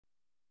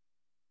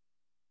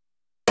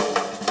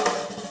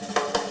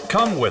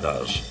Come with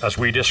us as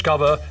we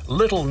discover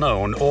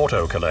little-known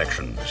auto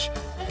collections,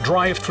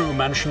 drive through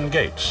mansion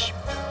gates,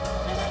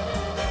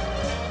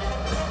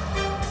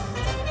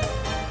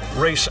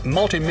 race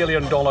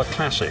multi-million-dollar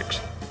classics,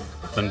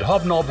 and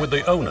hobnob with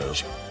the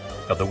owners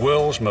of the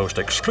world's most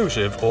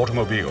exclusive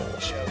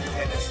automobiles.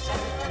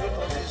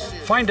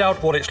 Find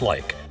out what it's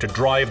like to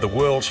drive the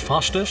world's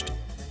fastest,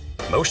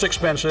 most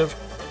expensive,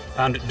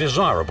 and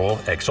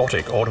desirable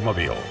exotic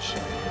automobiles.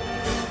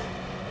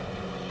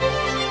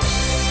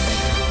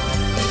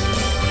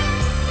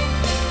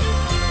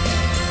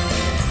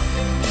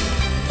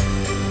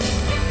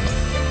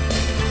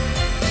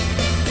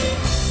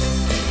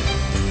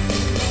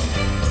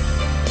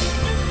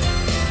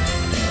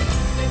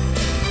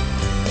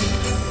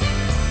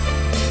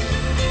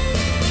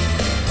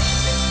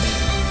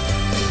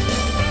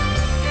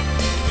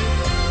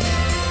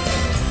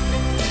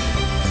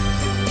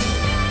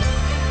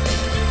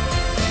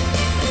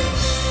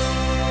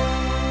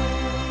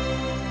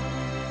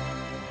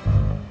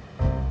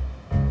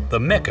 The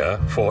mecca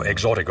for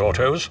exotic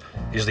autos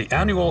is the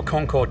annual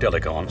Concours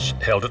d'Elegance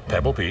held at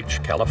Pebble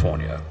Beach,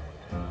 California.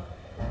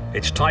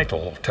 Its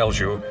title tells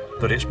you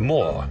that it's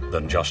more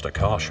than just a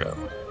car show.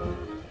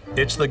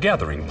 It's the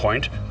gathering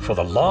point for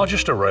the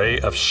largest array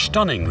of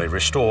stunningly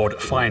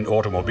restored fine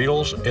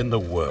automobiles in the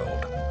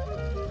world.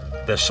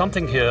 There's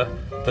something here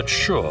that's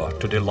sure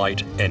to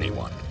delight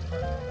anyone.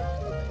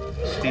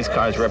 These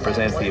cars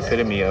represent the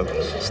epitome of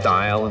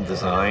style and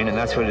design, and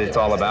that's what it's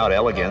all about,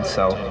 elegance.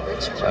 So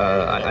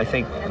I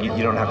think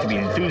you don't have to be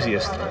an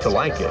enthusiast to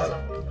like it.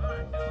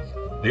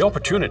 The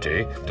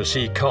opportunity to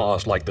see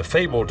cars like the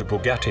fabled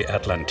Bugatti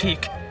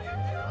Atlantique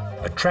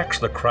attracts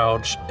the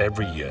crowds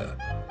every year,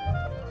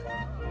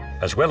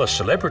 as well as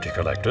celebrity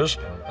collectors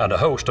and a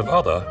host of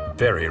other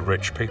very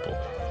rich people.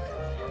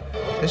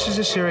 This is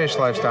a serious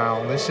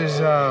lifestyle. This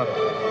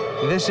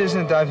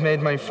isn't I've made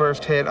my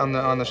first hit on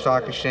the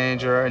stock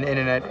exchange or an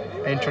internet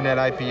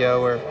IPO,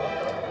 or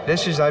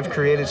this is I've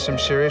created some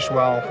serious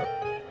wealth.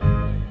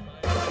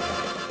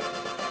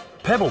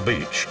 Pebble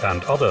Beach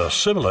and other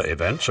similar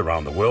events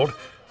around the world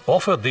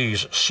offer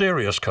these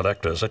serious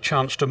collectors a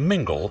chance to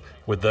mingle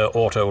with their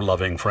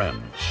auto-loving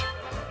friends.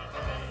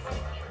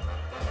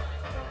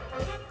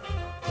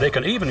 They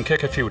can even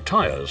kick a few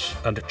tires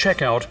and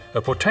check out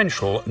a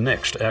potential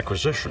next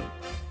acquisition.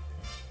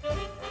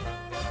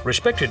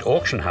 Respected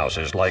auction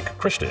houses like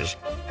Christie's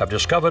have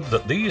discovered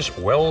that these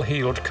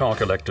well-heeled car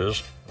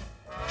collectors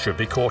should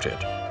be courted.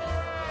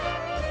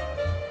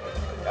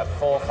 At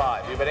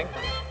 4-5, you bidding?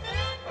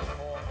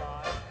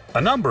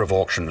 A number of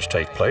auctions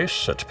take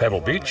place at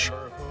Pebble Beach,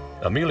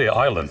 Amelia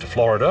Island,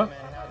 Florida,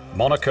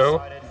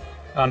 Monaco,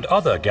 and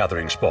other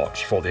gathering spots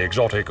for the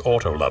exotic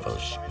auto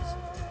lovers.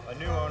 A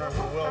new owner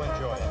who will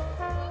enjoy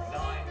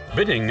it.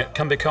 Bidding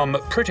can become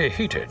pretty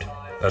heated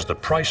as the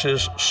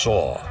prices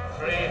soar.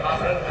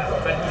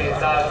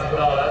 $320,000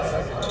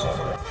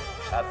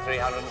 at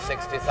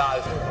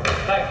 $360,000.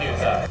 Thank you,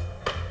 sir.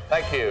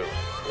 Thank you.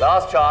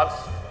 Last chance.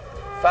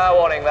 Fair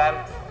warning then.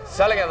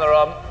 Selling in the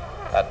room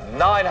at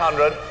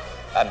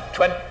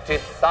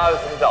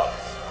 $920,000.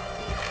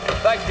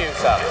 Thank you,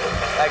 sir.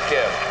 Thank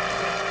you.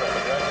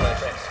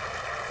 Congratulations.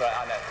 Sorry,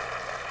 I know.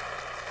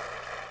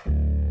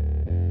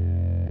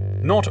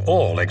 Not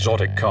all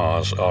exotic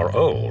cars are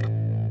old.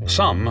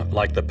 Some,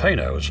 like the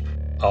Panos,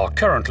 are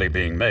currently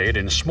being made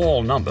in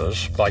small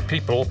numbers by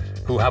people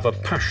who have a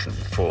passion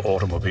for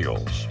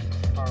automobiles.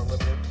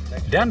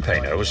 Dan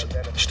Panos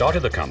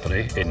started the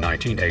company in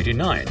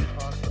 1989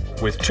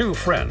 with two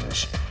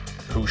friends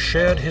who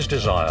shared his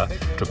desire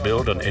to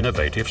build an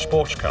innovative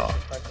sports car.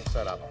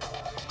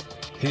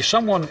 He's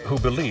someone who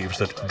believes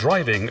that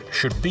driving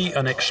should be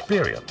an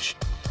experience,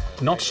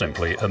 not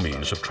simply a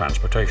means of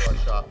transportation.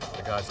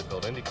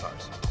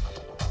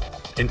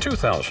 In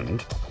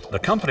 2000, the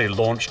company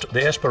launched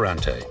the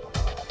Esperante,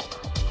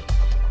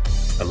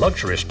 a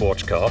luxury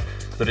sports car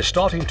that is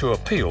starting to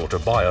appeal to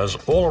buyers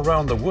all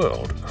around the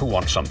world who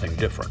want something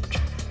different.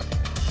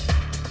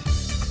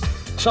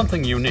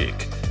 Something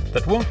unique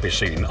that won't be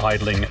seen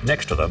idling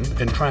next to them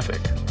in traffic.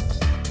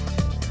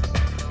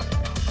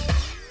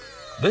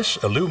 This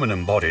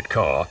aluminum-bodied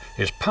car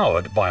is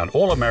powered by an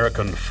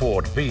all-American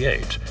Ford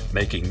V8,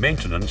 making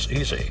maintenance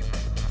easy.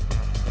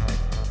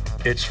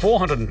 Its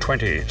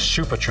 420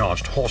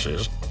 supercharged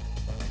horses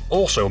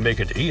also make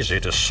it easy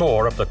to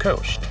soar up the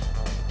coast.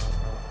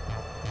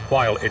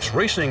 While its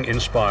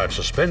racing-inspired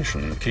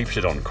suspension keeps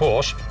it on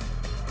course,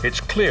 it's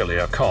clearly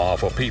a car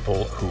for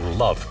people who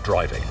love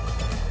driving.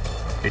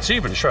 It's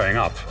even showing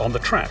up on the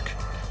track,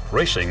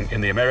 racing in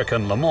the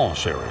American Le Mans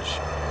series.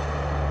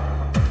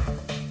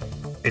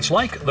 It's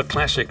like the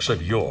classics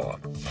of yore,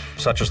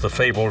 such as the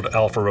fabled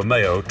Alfa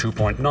Romeo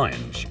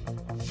 2.9s.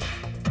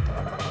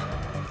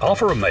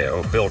 Alfa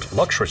Romeo built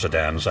luxury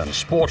sedans and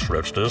sports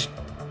roadsters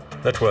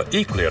that were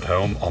equally at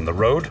home on the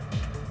road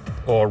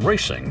or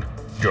racing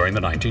during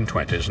the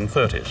 1920s and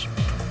 30s.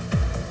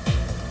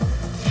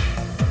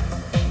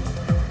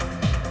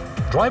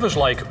 Drivers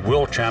like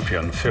world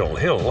champion Phil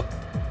Hill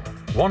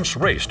once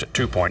raced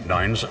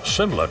 2.9s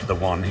similar to the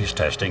one he's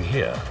testing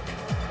here.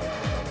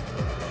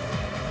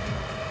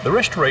 The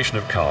restoration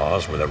of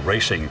cars with a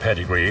racing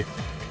pedigree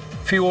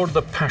fueled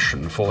the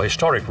passion for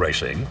historic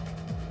racing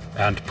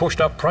and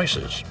pushed up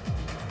prices.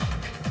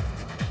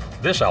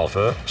 This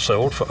Alfa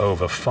sold for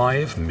over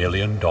 $5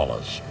 million.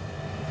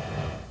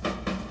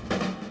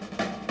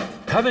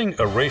 Having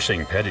a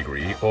racing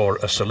pedigree or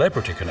a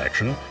celebrity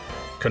connection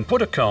can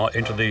put a car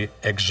into the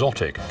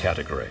exotic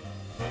category.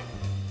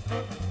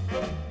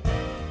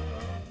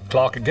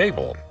 Clark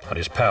Gable and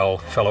his pal,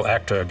 fellow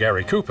actor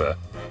Gary Cooper,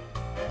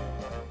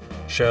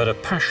 shared a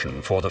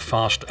passion for the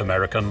fast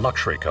American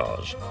luxury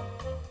cars,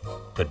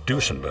 the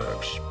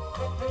Duesenbergs.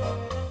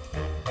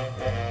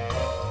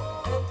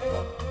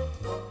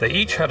 They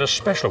each had a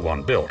special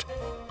one built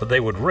that they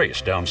would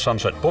race down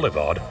Sunset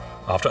Boulevard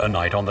after a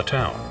night on the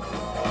town.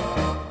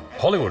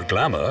 Hollywood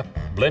glamour,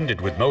 blended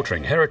with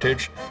motoring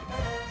heritage,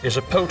 is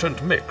a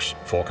potent mix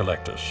for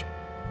collectors.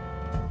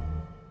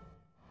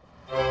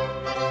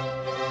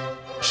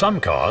 Some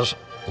cars,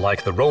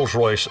 like the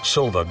Rolls-Royce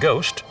Silver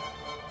Ghost,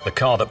 the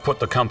car that put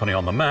the company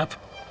on the map,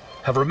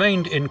 have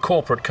remained in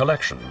corporate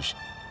collections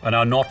and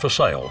are not for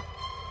sale,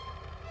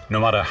 no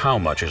matter how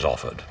much is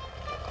offered.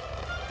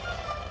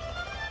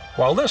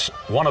 While this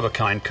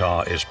one-of-a-kind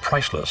car is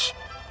priceless,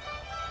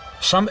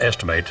 some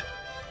estimate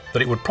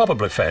that it would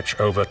probably fetch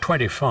over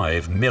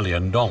 $25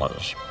 million.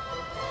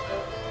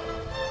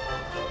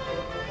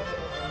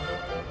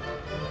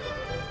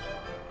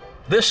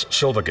 This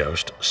Silver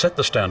Ghost set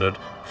the standard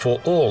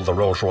for all the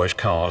Rolls-Royce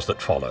cars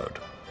that followed.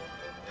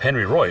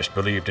 Henry Royce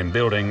believed in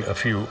building a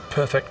few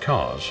perfect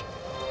cars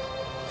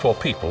for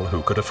people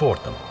who could afford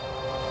them.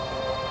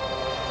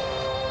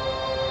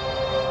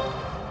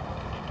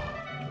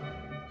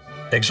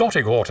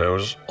 Exotic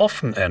autos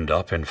often end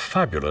up in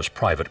fabulous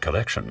private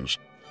collections,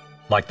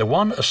 like the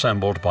one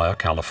assembled by a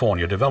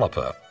California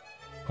developer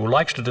who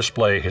likes to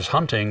display his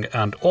hunting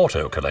and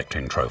auto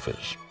collecting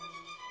trophies.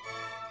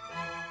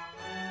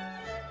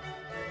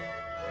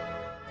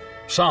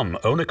 Some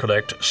only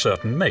collect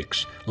certain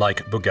makes,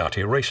 like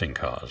Bugatti racing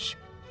cars.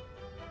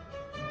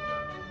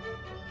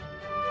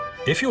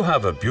 If you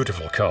have a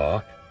beautiful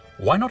car,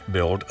 why not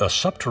build a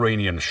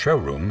subterranean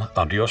showroom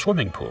under your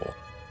swimming pool,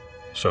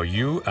 so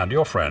you and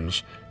your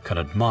friends can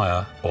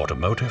admire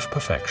automotive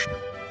perfection?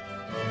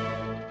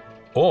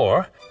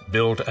 Or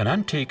build an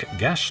antique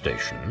gas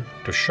station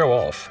to show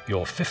off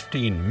your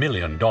 $15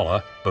 million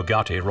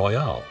Bugatti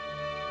Royale.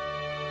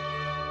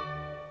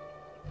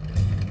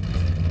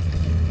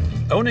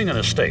 Owning an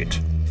estate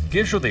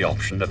gives you the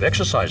option of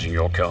exercising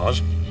your cars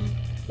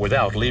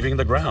without leaving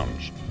the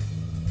grounds.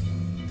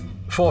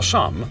 For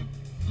some,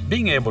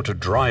 being able to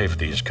drive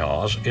these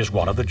cars is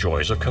one of the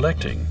joys of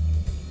collecting.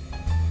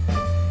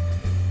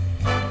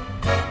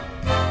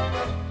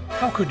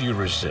 How could you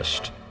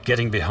resist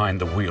getting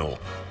behind the wheel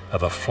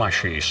of a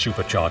flashy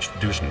supercharged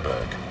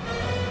Duesenberg?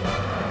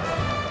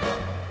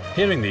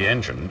 Hearing the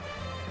engine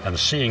and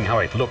seeing how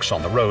it looks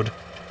on the road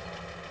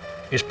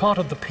is part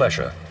of the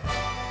pleasure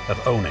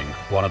of owning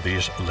one of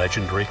these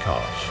legendary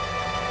cars.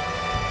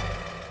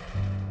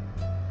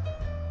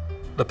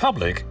 The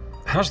public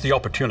has the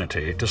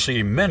opportunity to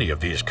see many of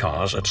these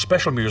cars at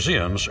special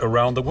museums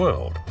around the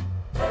world.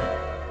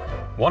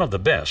 One of the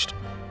best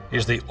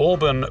is the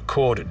Auburn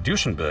Cord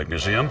Duesenberg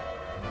Museum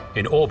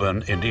in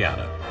Auburn,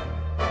 Indiana.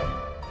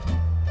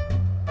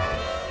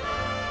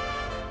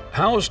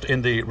 Housed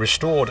in the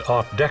restored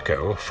Art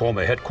Deco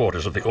former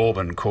headquarters of the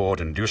Auburn Cord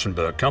and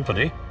Duesenberg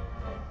Company,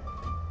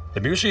 the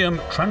museum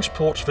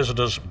transports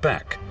visitors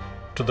back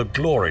to the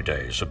glory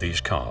days of these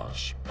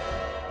cars.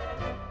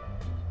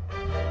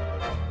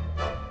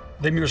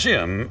 The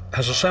museum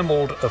has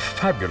assembled a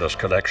fabulous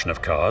collection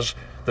of cars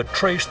that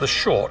trace the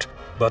short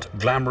but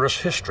glamorous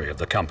history of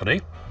the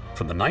company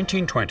from the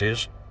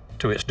 1920s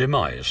to its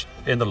demise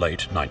in the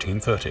late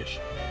 1930s.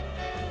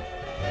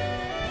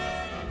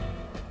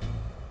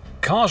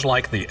 Cars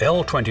like the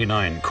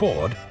L29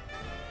 Cord,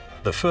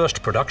 the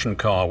first production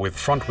car with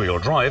front-wheel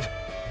drive,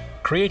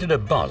 created a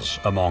buzz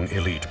among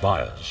elite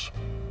buyers.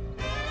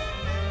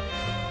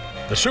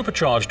 The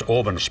supercharged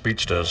Auburn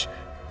Speedsters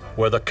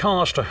were the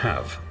cars to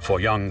have for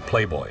young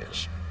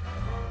playboys.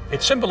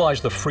 It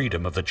symbolized the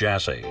freedom of the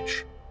jazz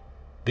age.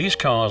 These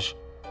cars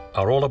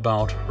are all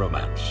about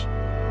romance.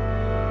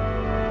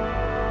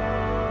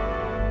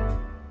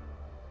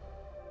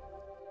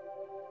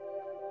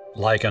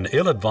 Like an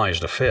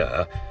ill-advised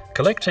affair,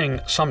 collecting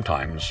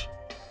sometimes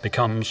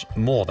becomes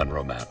more than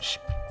romance.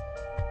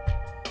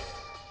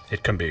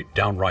 It can be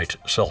downright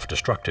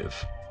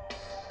self-destructive.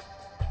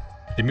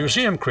 The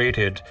museum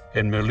created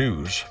in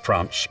Mulhouse,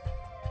 France,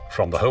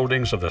 from the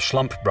holdings of the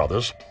Slump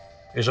brothers,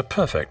 is a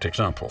perfect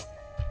example.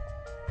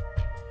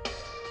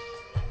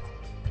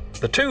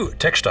 The two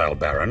textile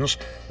barons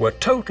were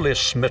totally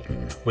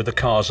smitten with the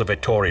cars of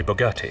Ettore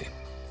Bugatti.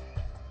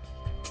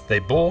 They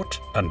bought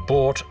and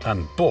bought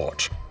and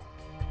bought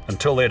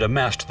until they'd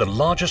amassed the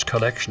largest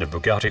collection of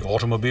Bugatti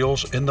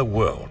automobiles in the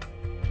world.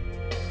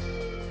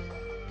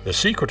 The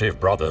secretive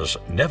brothers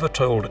never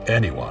told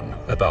anyone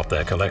about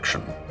their collection.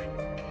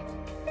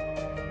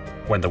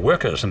 When the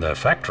workers in their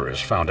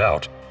factories found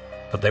out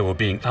that they were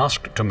being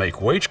asked to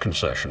make wage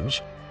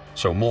concessions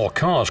so more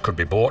cars could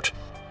be bought,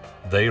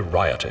 they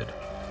rioted.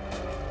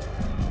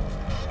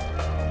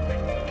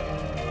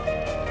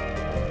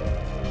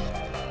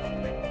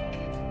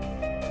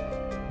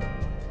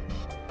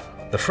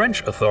 The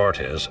French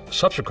authorities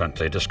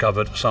subsequently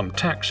discovered some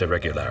tax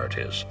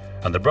irregularities,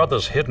 and the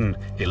brothers' hidden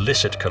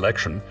illicit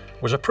collection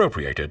was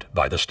appropriated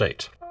by the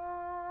state.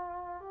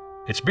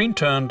 It's been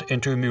turned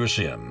into a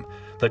museum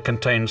that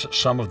contains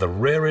some of the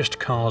rarest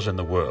cars in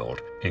the world,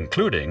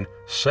 including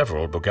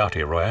several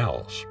Bugatti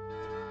Royales.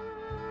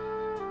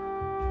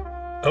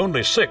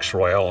 Only 6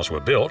 Royales were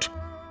built,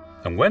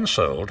 and when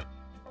sold,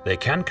 they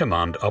can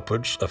command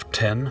upwards of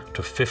 $10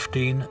 to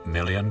 $15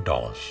 million.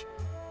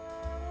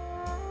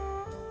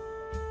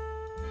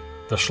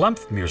 The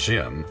Schlumpf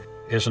Museum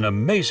is an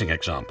amazing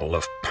example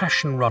of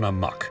passion run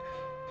amok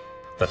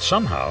that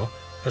somehow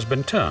has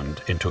been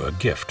turned into a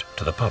gift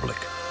to the public.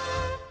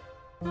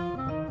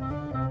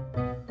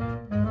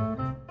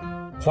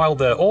 While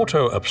their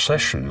auto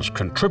obsessions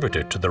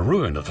contributed to the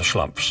ruin of the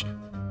Schlumpfs,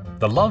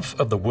 the love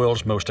of the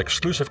world's most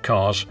exclusive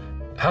cars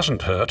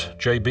hasn't hurt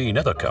J.B.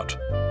 Nethercutt.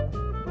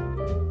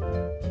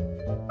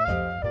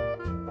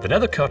 The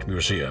Nethercutt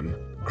Museum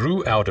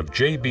grew out of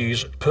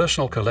J.B.'s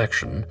personal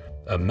collection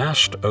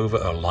amassed over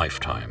a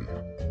lifetime.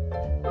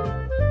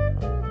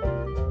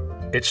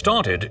 It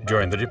started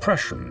during the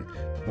Depression,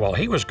 while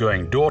he was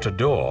going door to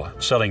door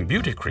selling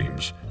beauty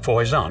creams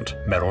for his aunt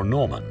Merrill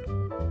Norman.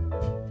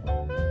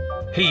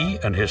 He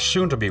and his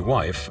soon-to-be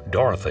wife,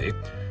 Dorothy,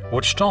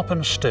 would stop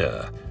and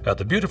stare at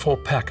the beautiful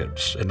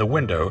Packards in the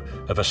window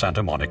of a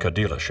Santa Monica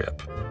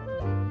dealership.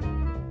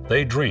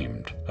 They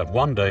dreamed of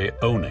one day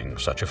owning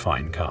such a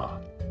fine car.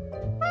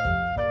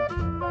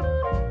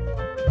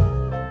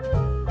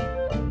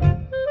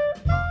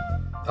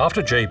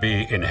 After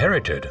J.B.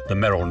 inherited the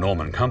Merrill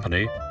Norman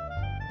Company,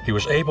 he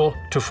was able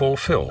to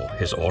fulfill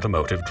his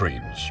automotive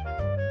dreams.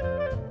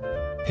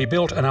 He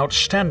built an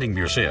outstanding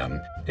museum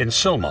in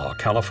Sylmar,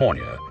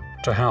 California,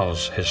 to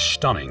house his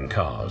stunning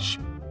cars.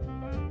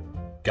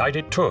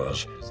 Guided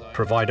tours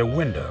provide a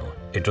window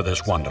into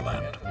this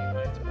wonderland.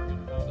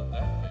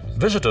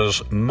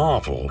 Visitors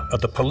marvel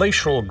at the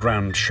palatial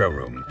grand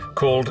showroom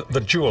called the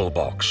Jewel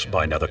Box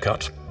by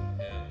Nethercutt.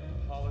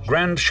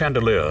 Grand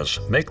chandeliers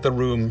make the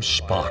room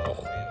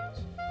sparkle.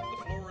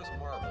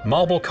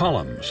 Marble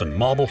columns and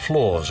marble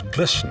floors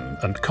glisten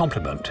and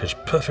complement his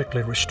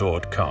perfectly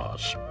restored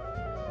cars.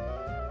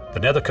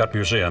 The Nethercutt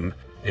Museum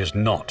is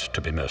not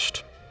to be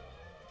missed.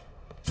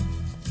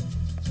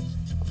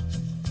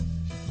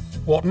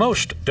 What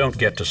most don't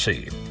get to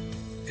see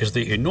is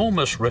the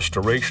enormous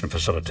restoration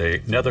facility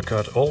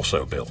Nethercutt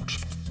also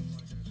built.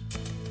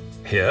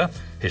 Here,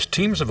 his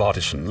teams of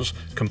artisans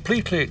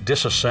completely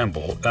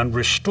disassemble and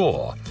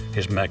restore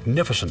his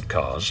magnificent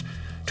cars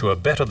to a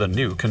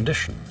better-than-new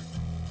condition.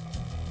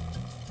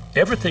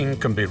 Everything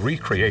can be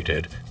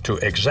recreated to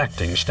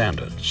exacting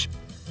standards.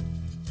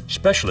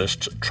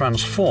 Specialists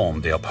transform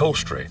the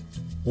upholstery,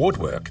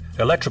 woodwork,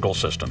 electrical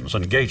systems,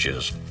 and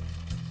gauges,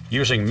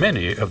 using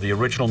many of the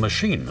original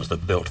machines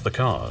that built the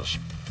cars.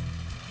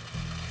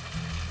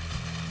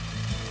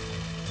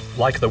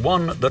 Like the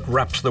one that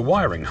wraps the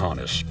wiring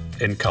harness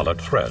in colored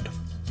thread.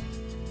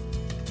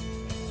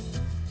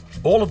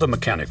 All of the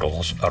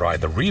mechanicals are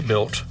either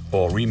rebuilt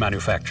or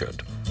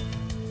remanufactured,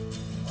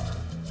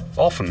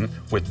 often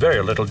with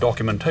very little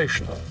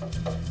documentation.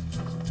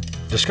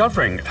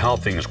 Discovering how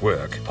things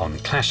work on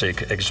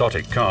classic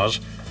exotic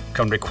cars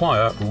can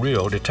require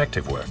real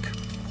detective work.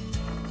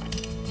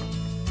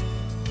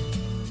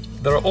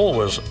 There are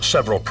always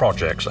several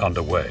projects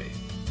underway.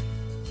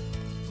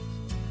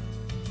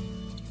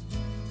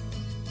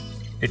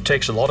 It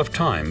takes a lot of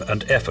time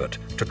and effort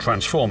to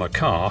transform a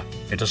car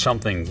into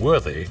something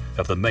worthy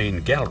of the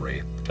main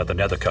gallery at the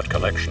Nethercutt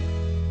collection.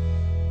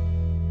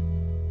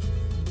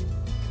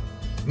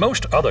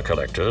 Most other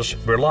collectors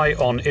rely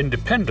on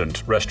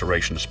independent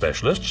restoration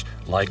specialists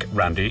like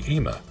Randy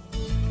Emer.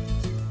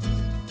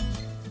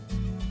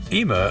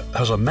 Emer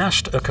has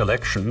amassed a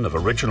collection of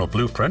original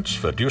blueprints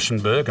for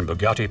Duesenberg and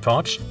Bugatti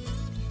parts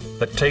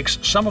that takes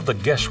some of the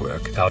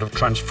guesswork out of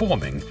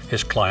transforming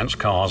his clients'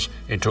 cars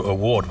into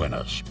award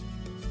winners.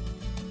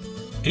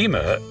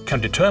 Emer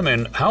can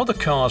determine how the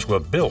cars were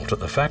built at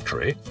the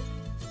factory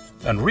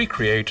and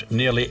recreate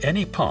nearly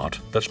any part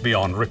that's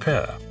beyond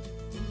repair.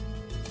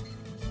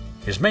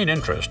 His main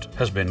interest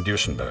has been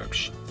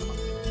Duesenberg's.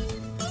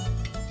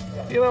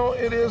 You know,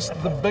 it is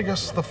the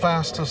biggest, the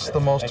fastest, the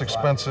most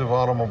expensive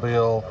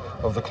automobile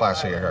of the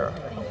classic era.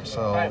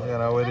 So, you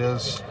know, it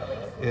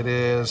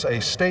is a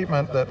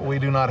statement that we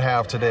do not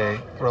have today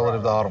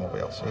relative to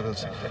automobiles. It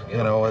is, you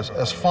know,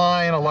 as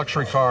fine a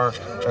luxury car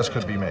as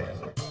could be made.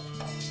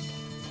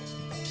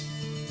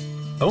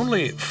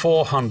 Only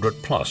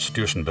 400 plus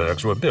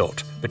Duesenbergs were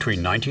built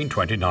between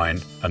 1929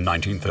 and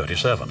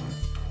 1937.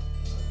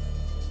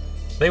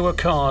 They were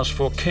cars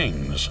for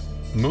kings,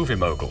 movie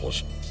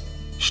moguls,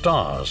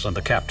 stars, and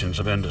the captains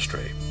of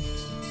industry.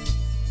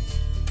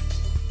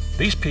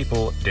 These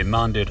people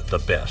demanded the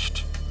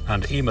best,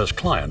 and Emer's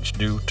clients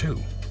do too.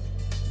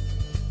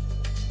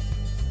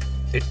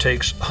 It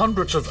takes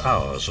hundreds of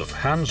hours of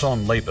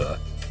hands-on labor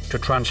to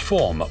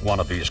transform one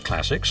of these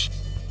classics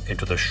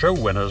into the show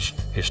winners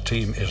his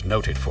team is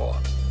noted for.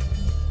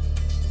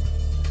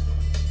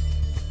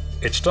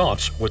 It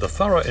starts with a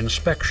thorough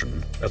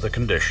inspection of the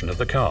condition of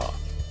the car.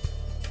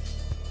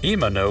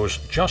 Ema knows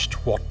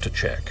just what to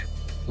check,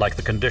 like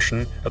the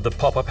condition of the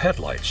pop-up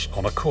headlights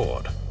on a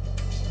Cord.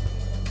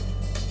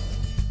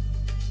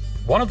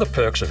 One of the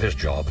perks of his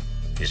job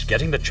is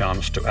getting the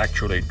chance to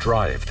actually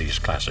drive these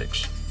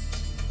classics.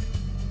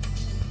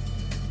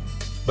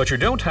 But you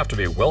don't have to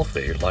be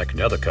wealthy like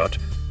Nethercutt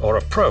or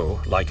a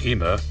pro like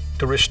Ema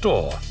to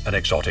restore an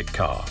exotic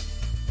car.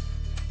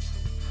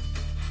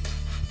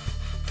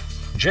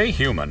 Jay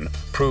Human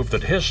proved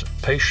that his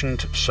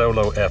patient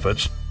solo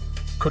efforts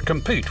could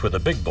compete with the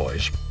big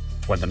boys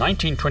when the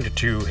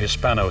 1922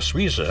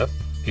 Hispano-Suiza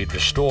he'd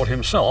restored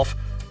himself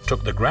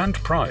took the grand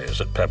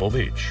prize at Pebble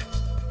Beach.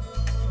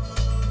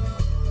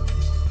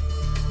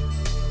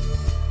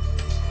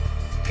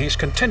 He's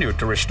continued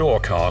to restore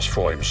cars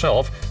for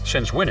himself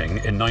since winning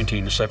in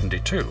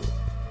 1972.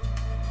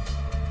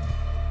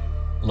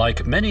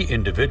 Like many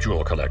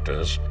individual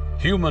collectors,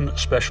 Human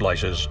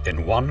specializes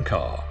in one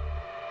car.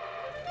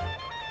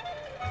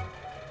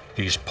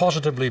 He's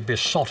positively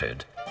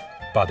besotted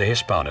by the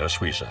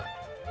Hispano-Suiza.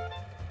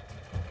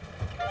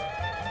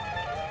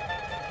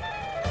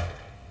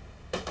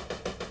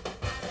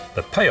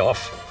 The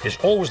payoff is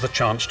always the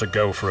chance to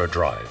go for a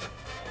drive,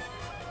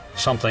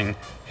 something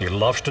he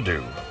loves to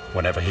do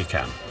whenever he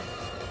can.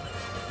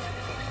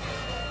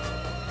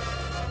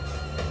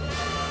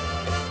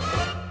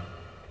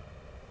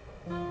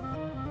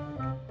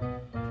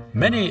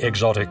 Many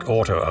exotic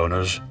auto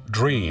owners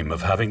dream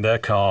of having their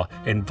car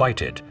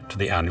invited to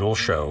the annual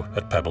show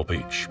at Pebble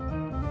Beach.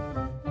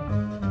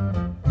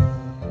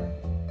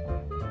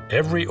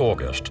 Every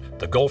August,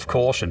 the golf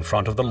course in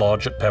front of the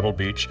lodge at Pebble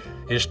Beach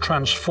is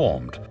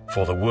transformed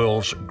for the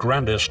world's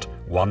grandest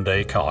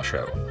one-day car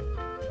show.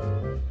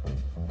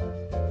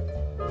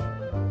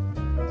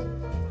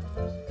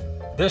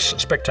 This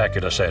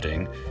spectacular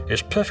setting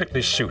is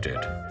perfectly suited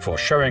for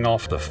showing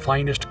off the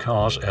finest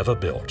cars ever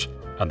built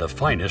and the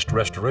finest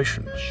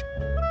restorations.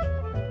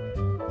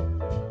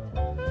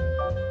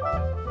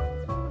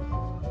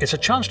 It's a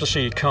chance to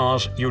see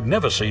cars you'd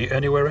never see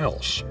anywhere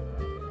else.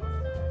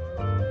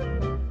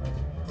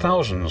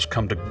 Thousands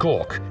come to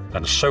gawk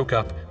and soak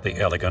up the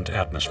elegant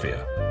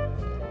atmosphere.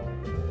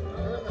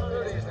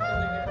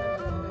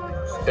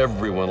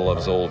 Everyone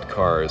loves old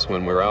cars.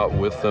 When we're out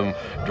with them,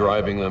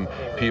 driving them,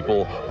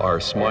 people are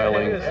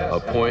smiling,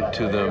 point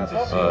to them,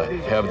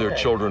 have their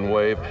children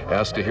wave,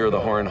 ask to hear the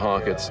horn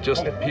honk. It's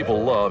just,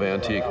 people love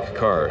antique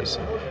cars.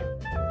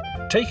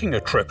 Taking a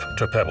trip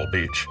to Pebble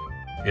Beach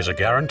is a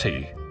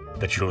guarantee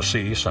that you'll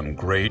see some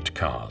great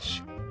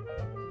cars.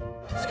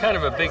 It's kind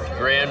of a big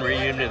grand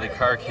reunion of the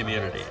car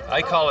community.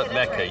 I call it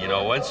Mecca. You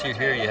know, once you're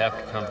here, you have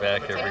to come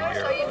back every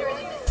year.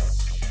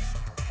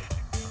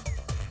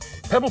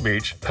 Pebble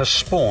Beach has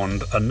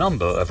spawned a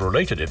number of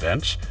related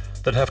events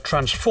that have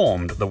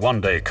transformed the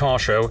one-day car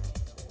show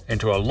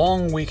into a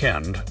long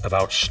weekend of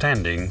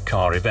outstanding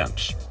car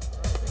events.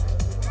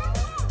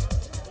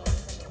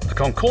 The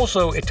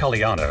Concorso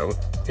Italiano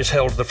is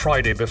held the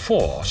Friday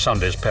before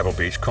Sunday's Pebble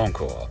Beach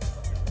Concours.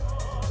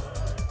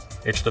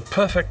 It's the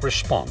perfect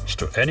response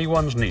to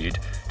anyone's need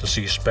to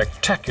see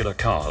spectacular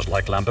cars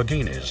like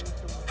Lamborghinis,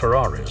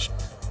 Ferraris,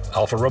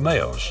 Alfa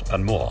Romeos,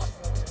 and more.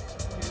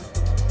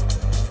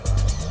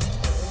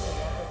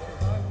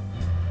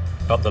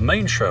 But the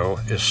main show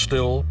is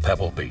still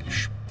Pebble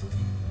Beach.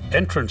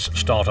 Entrants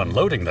start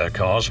unloading their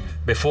cars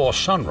before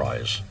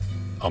sunrise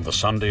on the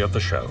Sunday of the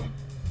show.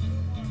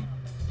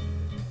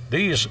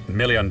 These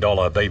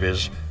million-dollar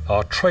babies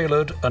are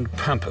trailered and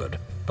pampered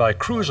by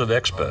crews of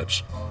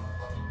experts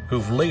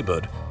who've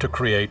labored to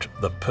create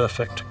the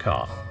perfect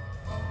car.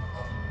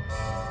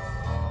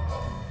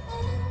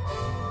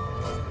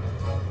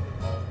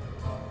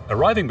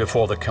 Arriving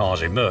before the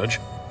cars emerge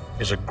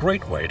is a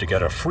great way to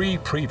get a free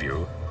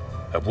preview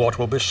of what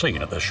will be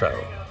seen at the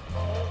show.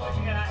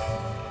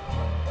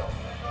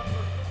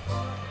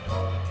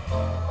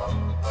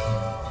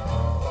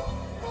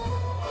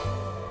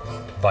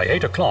 By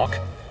 8 o'clock,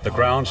 the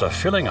grounds are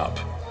filling up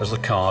as the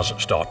cars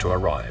start to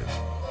arrive.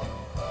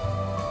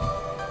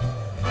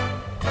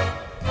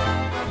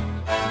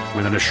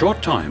 Within a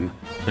short time,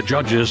 the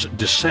judges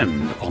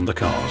descend on the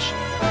cars.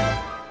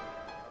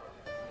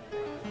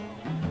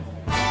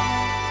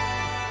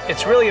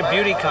 It's really a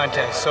beauty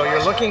contest, so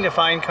you're looking to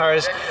find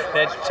cars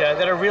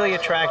that are really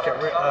attractive.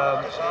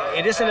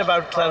 It isn't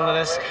about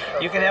cleanliness.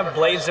 You can have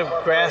blades of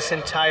grass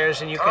and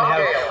tires, and you can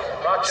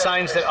have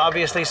signs that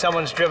obviously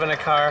someone's driven a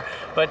car,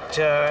 but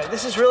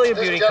this is really a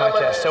beauty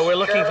contest, so we're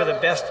looking for the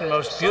best and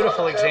most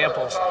beautiful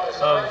examples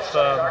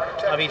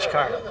of each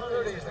car.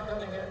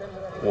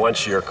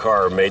 Once your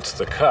car mates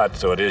the cut,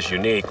 so it is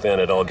unique, then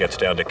it all gets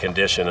down to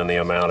condition and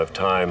the amount of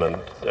time and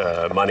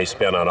money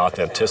spent on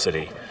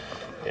authenticity.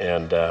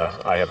 And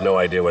I have no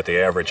idea what the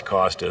average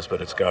cost is,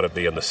 but it's got to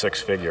be in the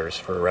 6 figures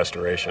for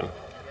restoration.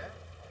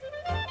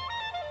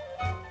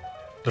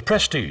 The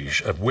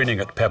prestige of winning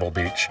at Pebble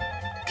Beach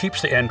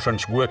keeps the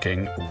entrance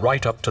working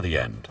right up to the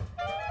end.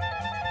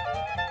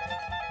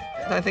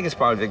 I think it's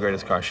probably the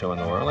greatest car show in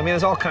the world. I mean,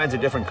 there's all kinds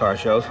of different car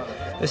shows.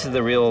 This is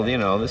the real, you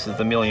know, this is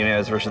the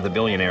millionaires versus the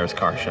billionaires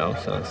car show.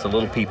 So it's the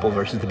little people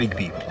versus the big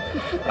people.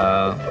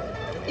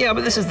 Yeah,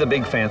 but this is the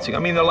big fancy. I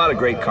mean, there are a lot of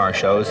great car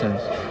shows, and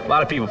a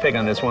lot of people pick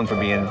on this one for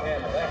being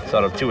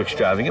sort of too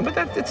extravagant,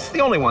 but it's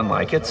the only one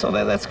like it, so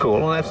that's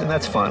cool, and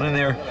that's fun.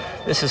 And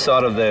this is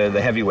sort of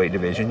the heavyweight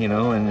division, you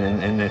know,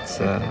 and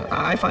it's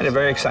I find it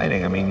very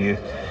exciting. I mean,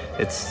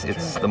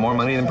 it's the more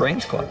money than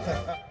brains club.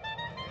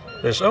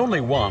 There's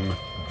only one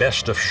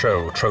Best of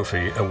Show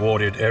trophy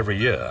awarded every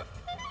year.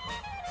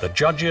 The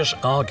judges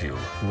argue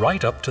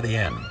right up to the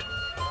end.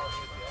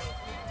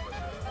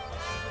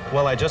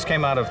 Well, I just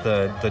came out of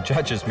the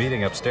judges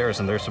meeting upstairs,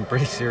 and there's some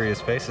pretty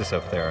serious faces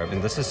up there. I mean,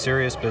 this is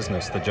serious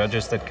business. The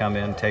judges that come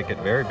in take it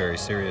very, very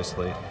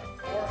seriously.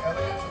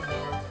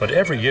 But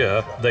every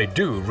year they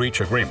do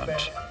reach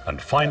agreement, and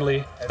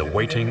finally the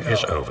waiting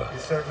is over.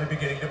 Is certainly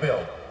beginning to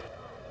build.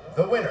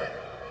 The winner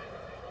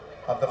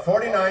of the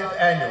 49th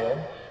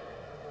annual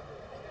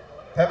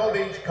Pebble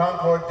Beach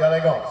Concours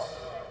d'Elegance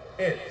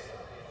is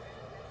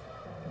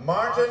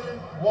Martin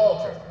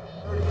Walter.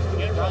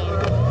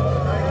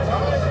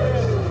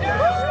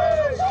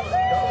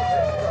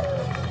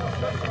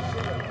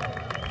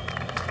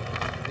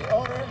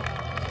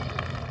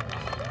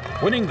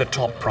 Winning the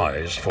top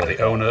prize for the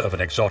owner of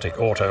an exotic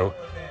auto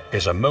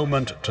is a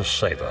moment to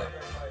savor,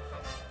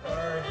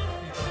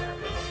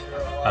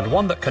 and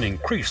one that can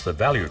increase the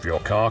value of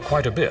your car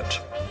quite a bit.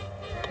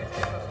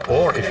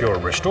 Or if you're a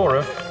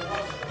restorer,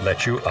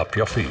 let you up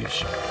your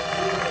fees.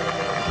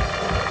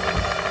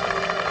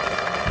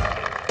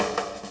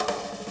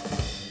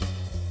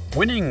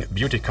 Winning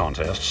beauty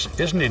contests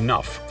isn't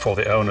enough for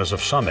the owners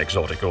of some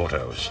exotic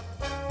autos.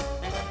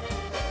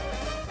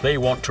 They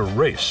want to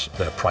race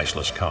their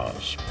priceless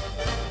cars.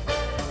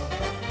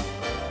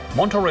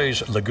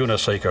 Monterey's Laguna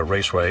Seca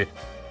Raceway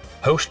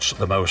hosts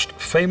the most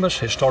famous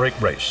historic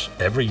race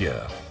every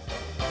year,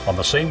 on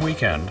the same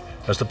weekend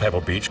as the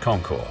Pebble Beach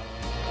Concours.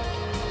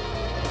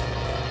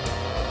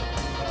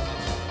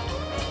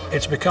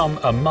 It's become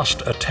a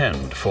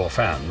must-attend for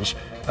fans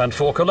and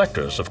for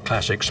collectors of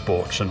classic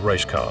sports and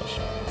race cars.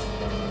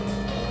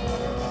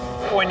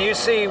 When you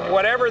see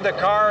whatever the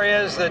car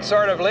is that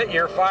sort of lit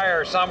your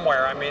fire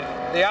somewhere, I mean,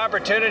 the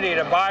opportunity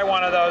to buy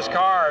one of those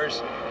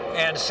cars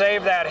and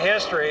save that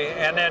history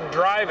and then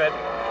drive it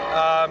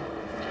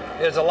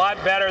is a lot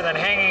better than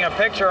hanging a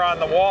picture on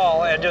the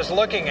wall and just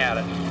looking at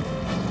it.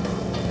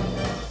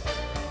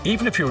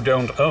 Even if you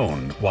don't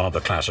own one of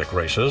the classic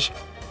races,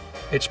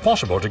 it's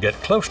possible to get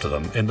close to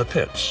them in the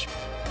pits.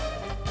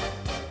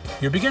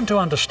 You begin to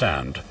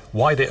understand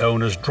why the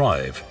owners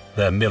drive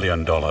their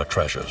million-dollar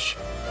treasures.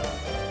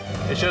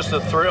 It's just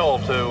a thrill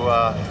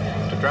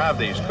to drive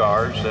these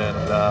cars, and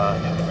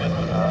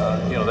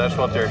you know, that's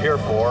what they're here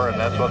for, and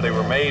that's what they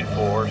were made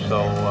for.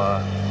 So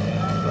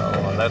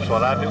that's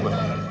what I do with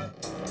them.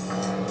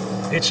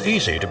 It's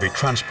easy to be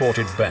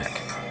transported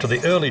back to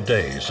the early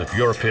days of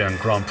European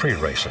Grand Prix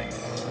racing,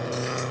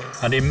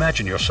 and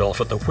imagine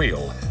yourself at the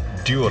wheel,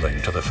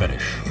 dueling to the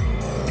finish.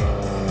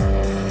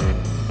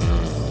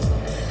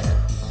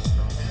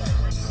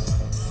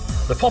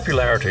 The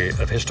popularity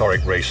of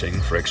historic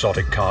racing for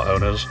exotic car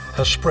owners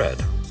has spread.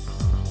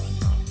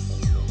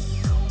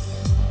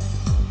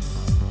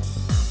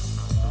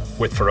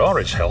 With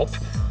Ferrari's help,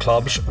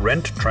 clubs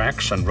rent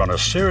tracks and run a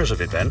series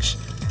of events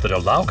that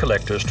allow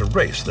collectors to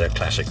race their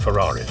classic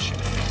Ferraris.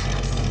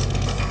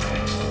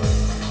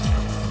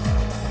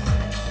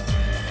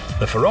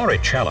 The Ferrari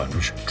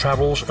Challenge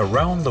travels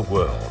around the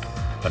world,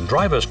 and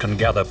drivers can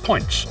gather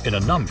points in a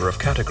number of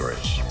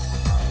categories.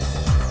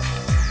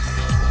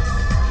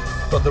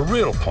 But the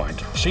real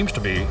point seems to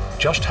be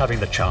just having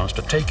the chance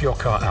to take your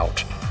car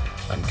out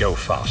and go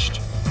fast.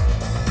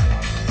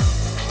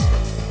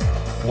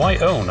 Why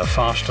own a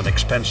fast and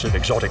expensive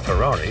exotic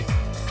Ferrari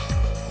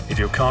if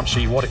you can't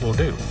see what it will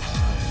do?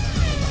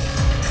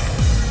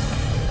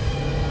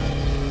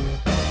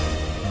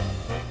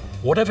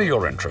 Whatever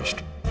your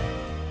interest,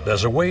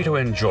 there's a way to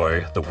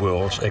enjoy the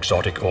world's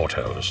exotic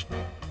autos.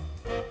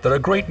 There are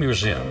great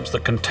museums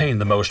that contain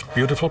the most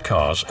beautiful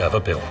cars ever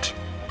built.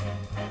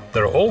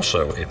 There are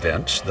also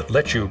events that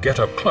let you get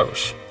up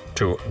close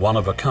to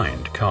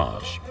one-of-a-kind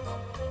cars.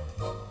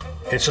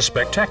 It's a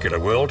spectacular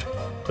world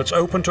that's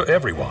open to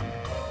everyone.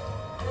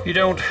 You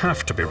don't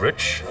have to be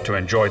rich to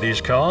enjoy these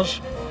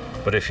cars,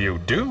 but if you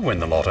do win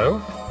the lotto,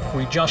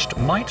 we just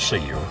might see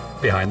you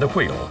behind the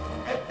wheel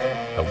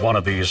of one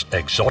of these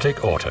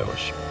exotic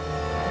autos.